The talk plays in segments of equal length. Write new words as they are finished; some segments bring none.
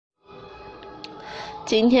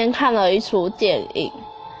今天看了一出电影，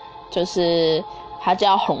就是它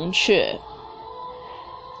叫《红雀》，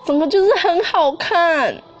整个就是很好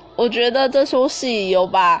看。我觉得这出戏有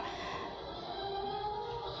把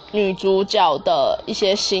女主角的一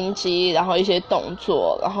些心机，然后一些动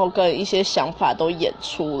作，然后跟一些想法都演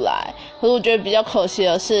出来。可是我觉得比较可惜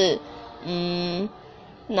的是，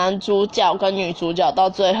男主角跟女主角到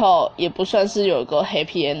最后也不算是有一个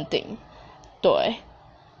happy ending， 对。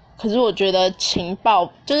可是我觉得情报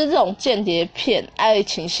就是这种间谍片，爱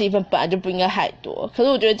情戏份本来就不应该太多。可是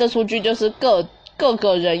我觉得这出剧就是各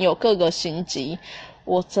个人有各个心机，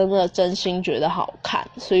我真心觉得好看，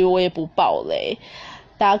所以我也不爆雷，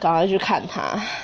大家赶快去看它。